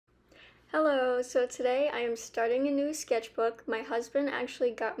Hello, so today I am starting a new sketchbook. My husband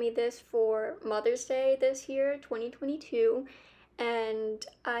actually got me this for Mother's Day this year, 2022, and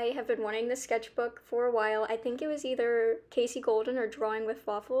I have been wanting this sketchbook for a while. I think it was either Casey Golden or Drawing with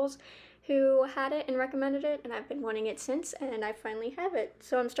Waffles who had it and recommended it, and I've been wanting it since, and I finally have it.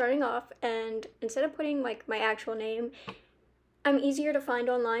 So I'm starting off, and instead of putting like my actual name, I'm easier to find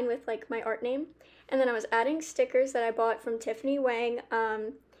online with like my art name. And then I was adding stickers that I bought from Tiffany Wang.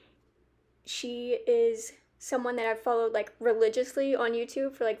 She is someone that I've followed like religiously on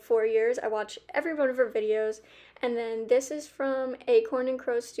YouTube for like 4 years. I watch every one of her videos. And then this is from Acorn and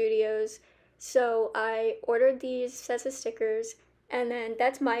Crow Studios. So I ordered these sets of stickers, and then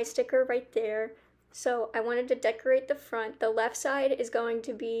that's my sticker right there. So I wanted to decorate the front. The left side is going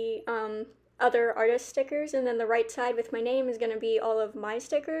to be other artist stickers, and then the right side with my name is going to be all of my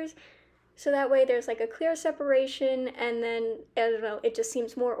stickers. So that way there's like a clear separation, and then, I don't know, it just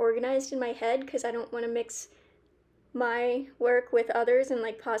seems more organized in my head because I don't want to mix my work with others and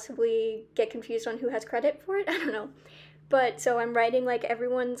like possibly get confused on who has credit for it. I don't know. But so I'm writing like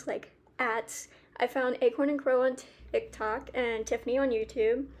everyone's like ats. I found Acorn and Crow on TikTok and Tiffany on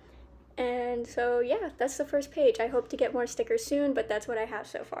YouTube. And so yeah, that's the first page. I hope to get more stickers soon, but that's what I have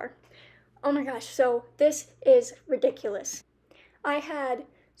so far. Oh my gosh, so this is ridiculous. I had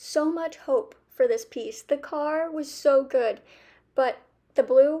so much hope for this piece. The car was so good, but the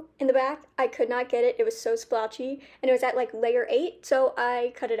blue in the back, I could not get it. It was so splotchy, and it was at like layer 8, so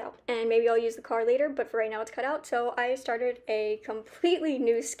I cut it out. And maybe I'll use the car later, but for right now it's cut out. So I started a completely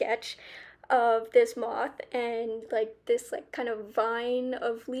new sketch of this moth and like this like kind of vine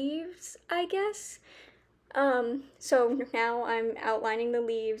of leaves, I guess. So now I'm outlining the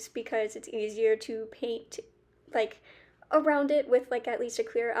leaves because it's easier to paint like around it with like at least a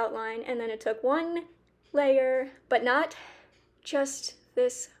clear outline. And then it took one layer, but not just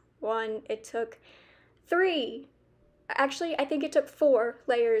this one, it took 3. Actually, I think it took 4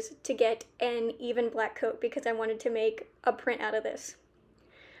 layers to get an even black coat because I wanted to make a print out of this.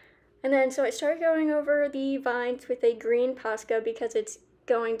 And then so I started going over the vines with a green Posca because it's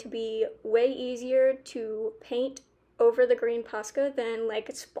going to be way easier to paint over the green Posca than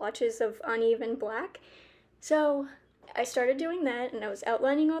like splotches of uneven black. So I started doing that, and I was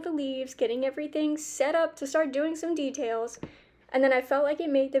outlining all the leaves, getting everything set up to start doing some details. And then I felt like it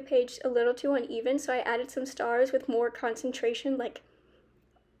made the page a little too uneven, so I added some stars with more concentration, like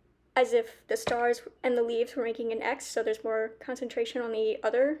as if the stars and the leaves were making an X, so there's more concentration on the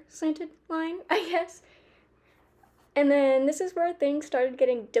other slanted line, I guess. And then this is where things started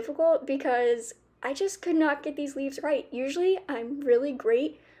getting difficult because I just could not get these leaves right. Usually I'm really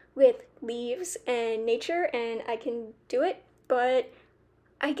great with leaves and nature and I can do it, but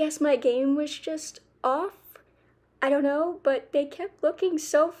I guess my game was just off. I don't know, but they kept looking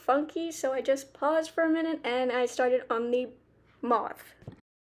so funky, so I just paused for a minute and I started on the moth.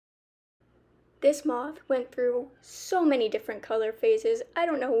 This moth went through so many different color phases. I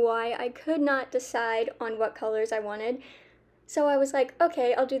don't know why. I could not decide on what colors I wanted. So I was like,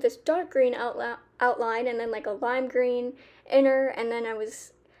 okay, I'll do this dark green outline and then like a lime green inner, and then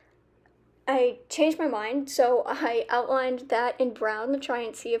I changed my mind, so I outlined that in brown to try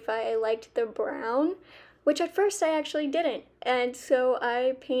and see if I liked the brown, which at first I actually didn't. And so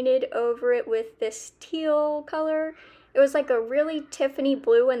I painted over it with this teal color. It was like a really Tiffany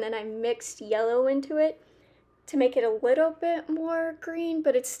blue, and then I mixed yellow into it to make it a little bit more green,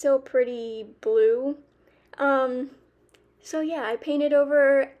 but it's still pretty blue. So yeah, I painted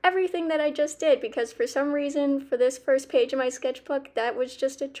over everything that I just did because for some reason for this first page of my sketchbook, that was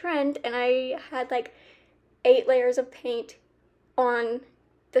just a trend, and I had like 8 layers of paint on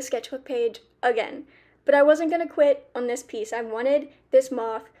the sketchbook page again. But I wasn't gonna quit on this piece. I wanted this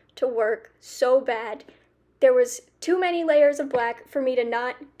moth to work so bad. There was too many layers of black for me to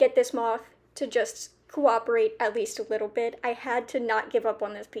not get this moth to just cooperate at least a little bit. I had to not give up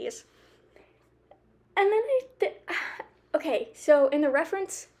on this piece. And then okay, so in the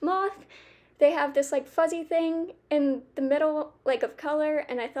reference moth, they have this like fuzzy thing in the middle like of color,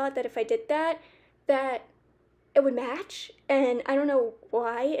 and I thought that if I did that it would match, and I don't know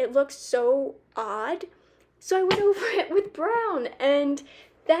why, it looks so odd. So I went over it with brown, and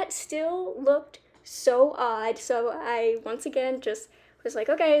that still looked so odd. So I once again just was like,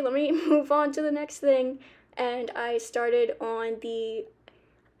 okay, let me move on to the next thing, and I started on the,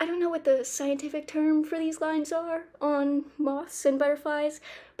 I don't know what the scientific term for these lines are on moths and butterflies,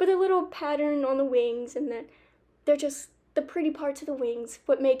 but the little pattern on the wings, and then they're just the pretty parts of the wings,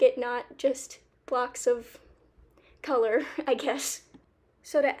 what make it not just blocks of color, I guess.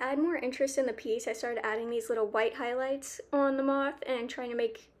 So to add more interest in the piece, I started adding these little white highlights on the moth and trying to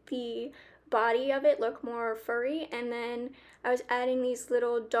make the body of it look more furry, and then I was adding these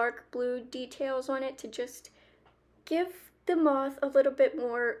little dark blue details on it to just give the moth a little bit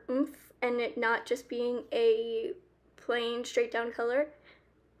more oomph and it not just being a plain straight down color.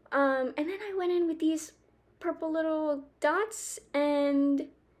 And then I went in with these purple little dots, and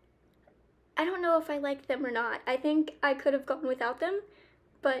I don't know if I like them or not. I think I could have gone without them,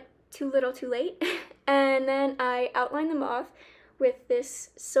 but too little too late. And then I outlined the moth with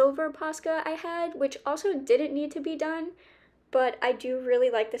this silver Posca I had, which also didn't need to be done, but I do really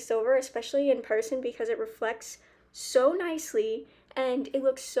like the silver, especially in person, because it reflects so nicely and it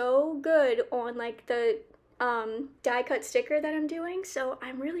looks so good on like the die cut sticker that I'm doing. So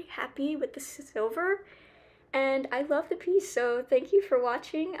I'm really happy with the silver and I love the piece. So thank you for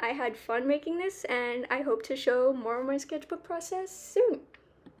watching. I had fun making this and I hope to show more of my sketchbook process soon.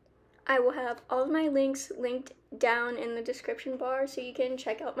 I will have all of my links linked down in the description bar so you can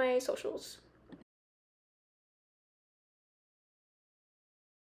check out my socials.